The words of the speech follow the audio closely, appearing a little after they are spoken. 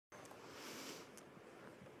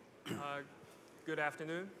Good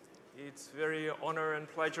afternoon. It's very honor and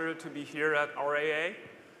pleasure to be here at RAA.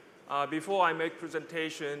 Before I make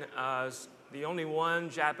presentation as the only one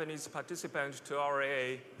Japanese participant to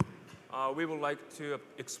RAA, we would like to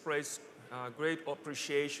express great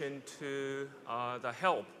appreciation to the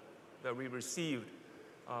help that we received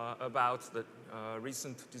about the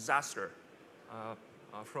recent disaster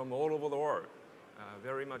from all over the world.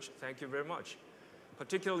 Thank you very much.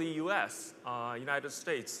 Particularly US, United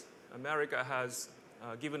States, America has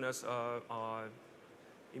given us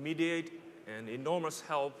immediate and enormous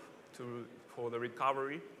help for the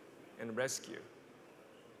recovery and rescue.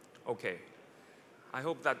 Okay, I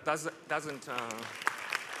hope that doesn't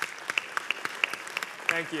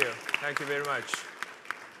thank you very much.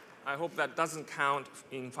 I hope that doesn't count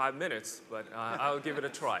in 5 minutes, but I'll give it a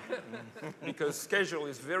try because schedule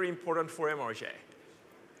is very important for MRJ.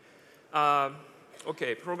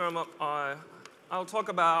 Okay, program up. I'll talk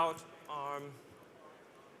about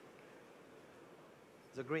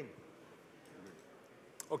the green.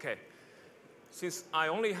 Okay, since I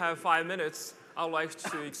only have 5 minutes, I'd like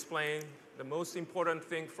to explain the most important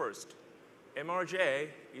thing first. MRJ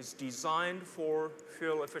is designed for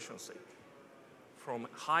fuel efficiency. From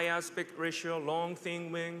high aspect ratio, long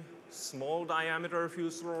thin wing, small diameter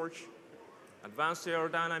fuselage, advanced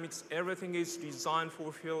aerodynamics, everything is designed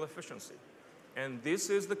for fuel efficiency. And this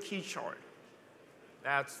is the key chart.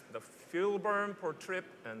 That's the fuel burn per trip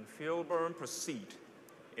and fuel burn per seat.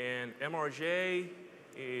 And MRJ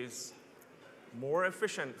is more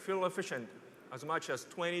efficient, fuel efficient, as much as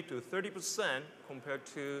 20 to 30% compared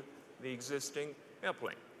to the existing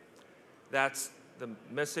airplane. That's the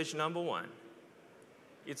message number one.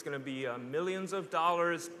 It's going to be millions of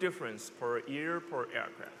dollars difference per year per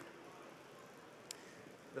aircraft.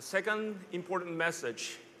 The second important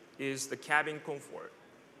message is the cabin comfort.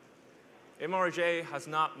 MRJ has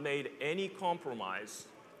not made any compromise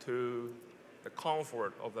to the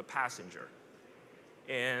comfort of the passenger.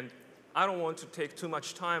 And I don't want to take too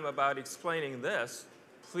much time about explaining this.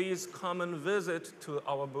 Please come and visit to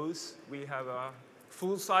our booth. We have a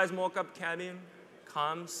full-size mock-up cabin.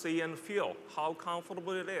 Come, see, and feel how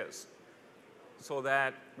comfortable it is so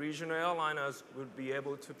that regional airliners would be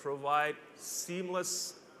able to provide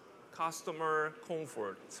seamless customer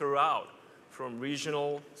comfort throughout, from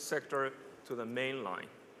regional sector to the main line.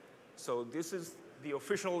 So this is the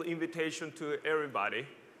official invitation to everybody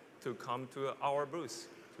to come to our booth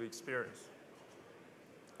to experience.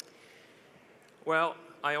 Well,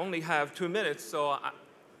 I only have 2 minutes,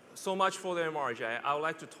 so much for the MRJ. I would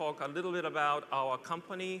like to talk a little bit about our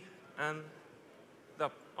company and the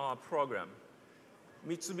program.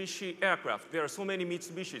 Mitsubishi aircraft. There are so many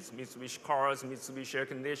Mitsubishis, Mitsubishi cars, Mitsubishi air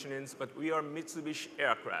conditionings, but we are Mitsubishi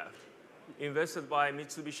aircraft. Invested by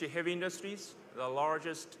Mitsubishi Heavy Industries, the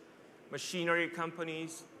largest machinery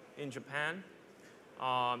companies in Japan.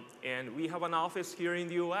 And we have an office here in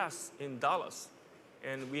the US, in Dallas.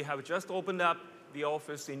 And we have just opened up the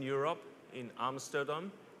office in Europe, in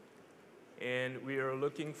Amsterdam. And we are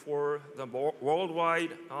looking for the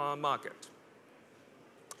worldwide market.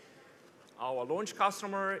 Our launch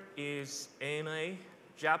customer is ANA,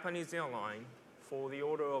 Japanese airline, for the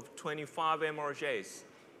order of 25 MRJs.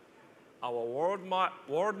 Our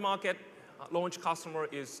world market launch customer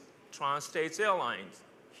is Trans-States Airlines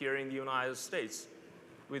here in the United States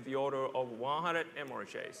with the order of 100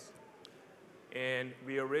 MRJs. And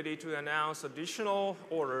we are ready to announce additional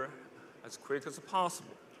order as quick as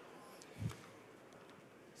possible.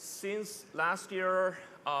 Since last year,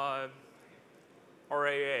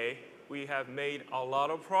 RAA, we have made a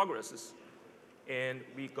lot of progresses. And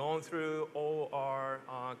we've gone through all our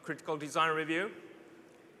critical design review.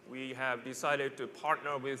 We have decided to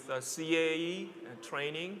partner with CAE and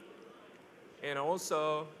training. And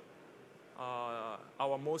also,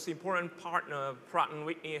 our most important partner, Pratt &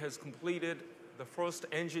 Whitney, has completed the first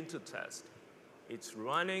engine to test. It's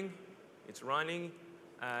running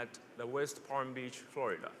at the West Palm Beach,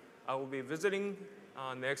 Florida. I will be visiting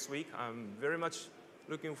next week. I'm very much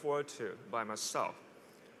looking forward to by myself.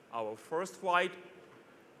 Our first flight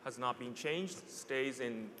has not been changed, stays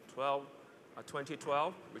in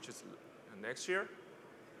 2012, which is next year.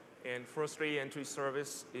 And first re-entry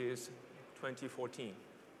service is 2014.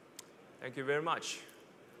 Thank you very much.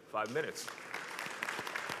 5 minutes.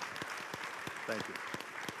 Thank you.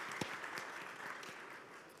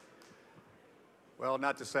 Well,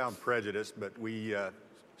 not to sound prejudiced, but we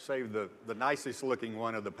saved the nicest looking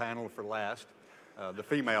one of the panel for last, the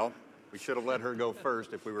female. We should have let her go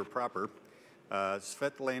first if we were proper.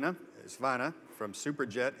 Svetlana from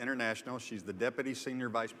SuperJet International. She's the Deputy Senior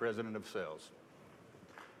Vice President of Sales.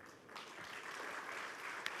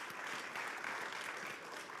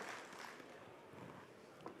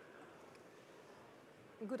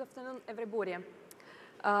 Good afternoon, everybody.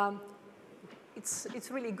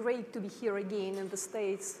 It's really great to be here again in the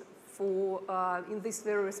States for in this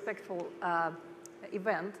very respectful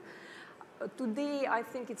event. Today, I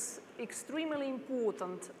think it's extremely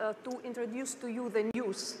important to introduce to you the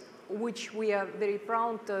news, which we are very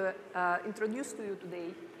proud to introduce to you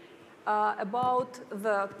today, about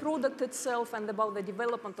the product itself and about the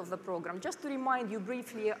development of the program. Just to remind you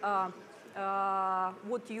briefly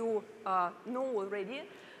what you know already,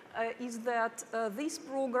 is that this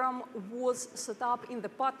program was set up in the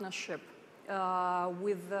partnership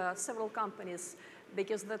with several companies,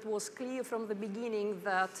 because that was clear from the beginning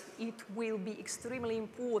that it will be extremely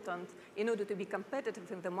important in order to be competitive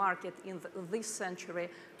in the market in this century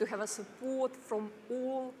to have a support from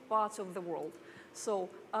all parts of the world. So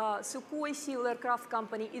Sukhoi Civil Aircraft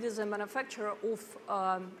Company, it is a manufacturer of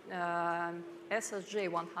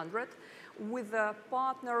SSJ-100 with a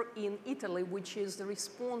partner in Italy, which is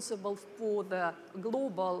responsible for the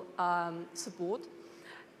global support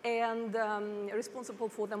and responsible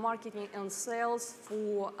for the marketing and sales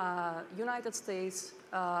for United States,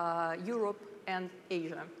 Europe, and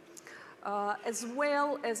Asia. As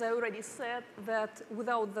well as I already said, that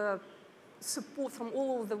without the support from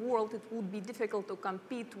all over the world, it would be difficult to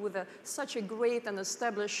compete with such a great and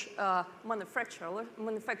established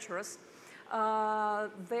manufacturers.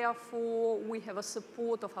 Therefore, we have a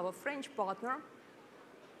support of our French partner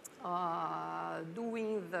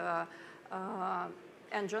doing the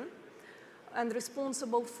engine and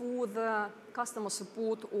responsible for the customer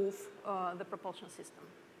support of the propulsion system.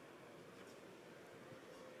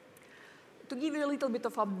 To give you a little bit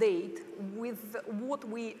of update with what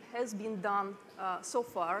has been done so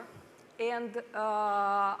far, and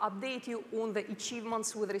update you on the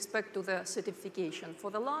achievements with respect to the certification.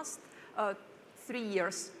 For the last 3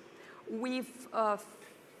 years, we've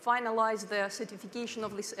finalized the certification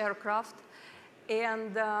of this aircraft,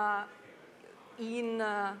 and in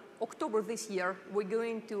October this year, we're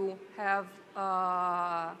going to have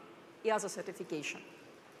EASA certification.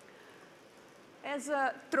 As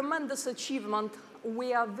a tremendous achievement,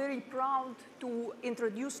 we are very proud to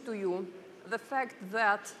introduce to you the fact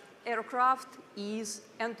that aircraft is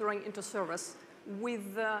entering into service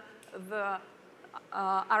with the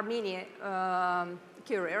Armenia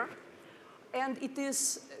carrier. And it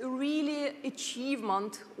is really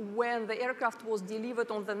achievement when the aircraft was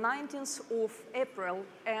delivered on the 19th of April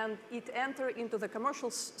and it entered into the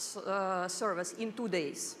commercial service in 2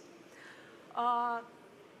 days.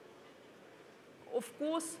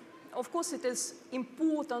 Of course, it is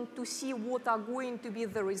important to see what are going to be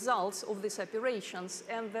the results of these operations,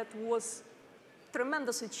 and that was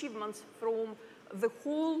tremendous achievements from the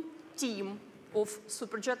whole team of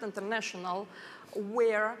SuperJet International,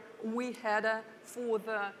 where we had for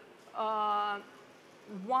the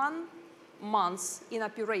 1 month in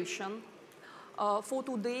operation. For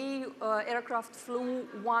today, aircraft flew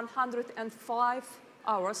 105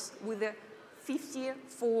 hours with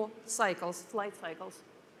 54 cycles, flight cycles.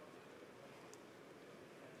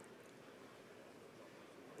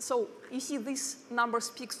 So you see, this number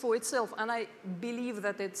speaks for itself, and I believe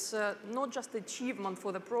that it's not just achievement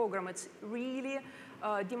for the program, it's really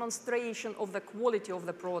a demonstration of the quality of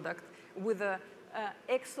the product with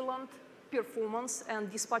excellent performance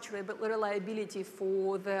and dispatch reliability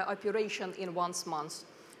for the operation in 1 month.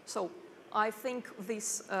 So I think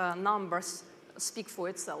these numbers speak for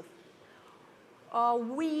itself.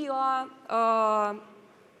 We are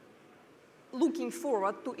looking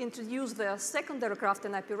forward to introduce the second aircraft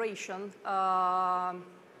in operation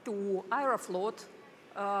to Aeroflot.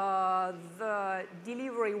 The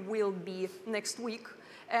delivery will be next week,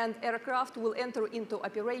 and aircraft will enter into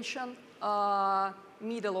operation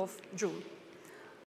middle of June.